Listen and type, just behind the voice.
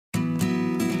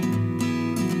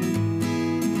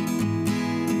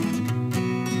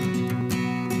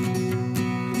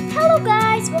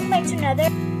guys, welcome back to another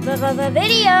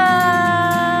video.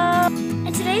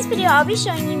 In today's video, I'll be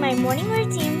showing you my morning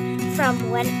routine from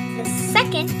the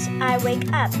second I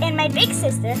wake up. And my big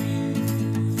sister,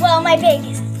 well, my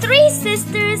big three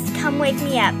sisters come wake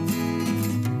me up.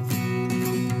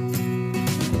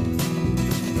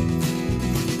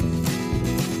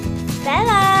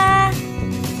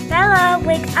 Bella,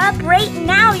 wake up right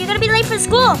now. You're gonna be late for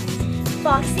school.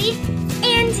 Foxy,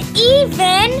 and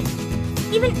even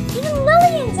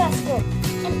Lillian's at school.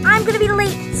 And I'm gonna be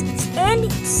late,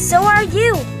 and so are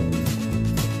you.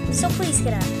 So please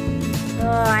get up.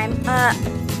 Oh, I'm up.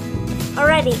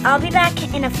 Alrighty, I'll be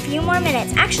back in a few more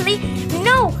minutes. Actually,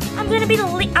 no, I'm gonna be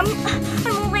late. I'm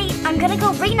late. I'm gonna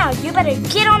go right now. You better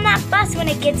get on that bus when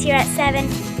it gets here at 7.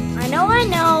 I know.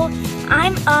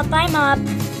 I'm up.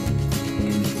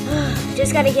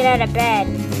 Just gotta get out of bed.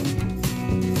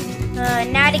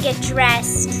 Now to get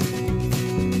dressed.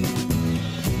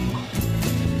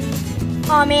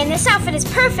 Oh man, this outfit is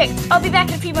perfect. I'll be back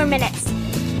in a few more minutes.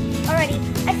 Alrighty,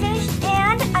 I finished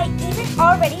and I even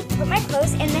already put my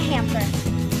clothes in the hamper.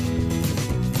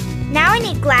 Now I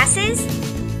need glasses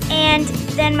and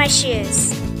then my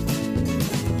shoes.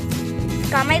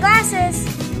 Got my glasses.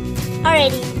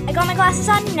 Alrighty, I got my glasses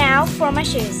on now for my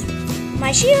shoes.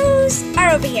 My shoes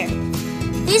are over here.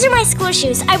 These are my school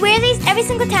shoes. I wear these every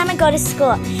single time I go to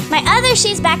school. My other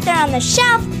shoes back there on the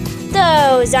shelf,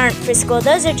 those aren't for school.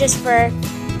 Those are just for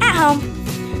at home.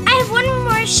 I have one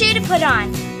more shoe to put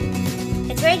on.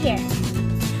 It's right here.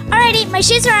 Alrighty, my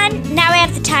shoes are on. Now I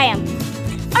have to tie them.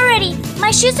 Alrighty,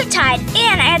 my shoes are tied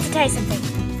and I had to tie something.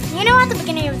 You know at the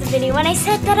beginning of the video when I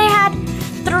said that I had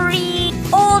 3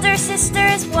 older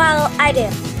sisters? Well, I do.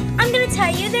 I'm going to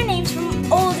tell you their names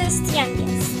from oldest to youngest.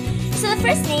 So the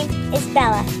first name is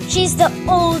Bella. She's the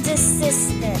oldest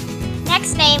sister.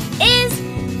 Next name is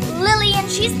Lillian.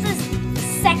 She's the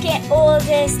second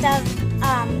oldest of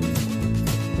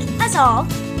us all.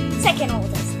 Second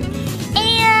oldest.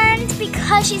 And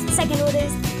because she's the second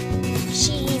oldest,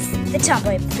 she's the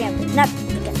tomboy of the family. Not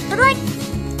the good, but like.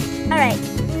 Alright,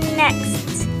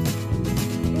 next.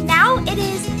 Now it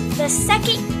is the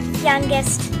second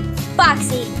youngest,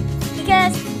 Foxy.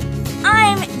 Because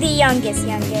I'm the youngest,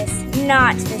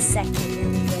 not the second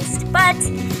youngest. But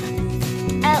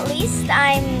at least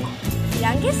I'm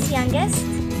youngest,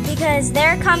 because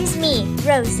there comes me,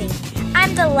 Rosie.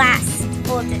 I'm the last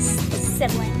oldest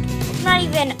sibling. Not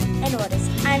even an oldest,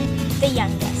 I'm the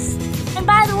youngest. And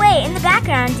by the way, in the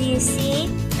background,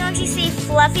 don't you see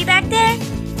Fluffy back there?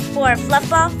 Or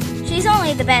Fluffball? She's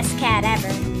only the best cat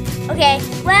ever. Okay,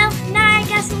 well, now I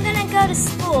guess I'm gonna go to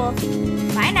school.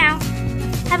 Bye now.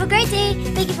 Have a great day.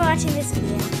 Thank you for watching this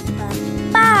video.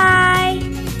 Bye.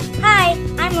 Hi,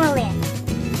 I'm Lillian.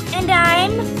 And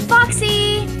I'm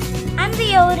Foxy. I'm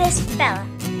the oldest Bella.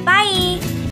 Bye.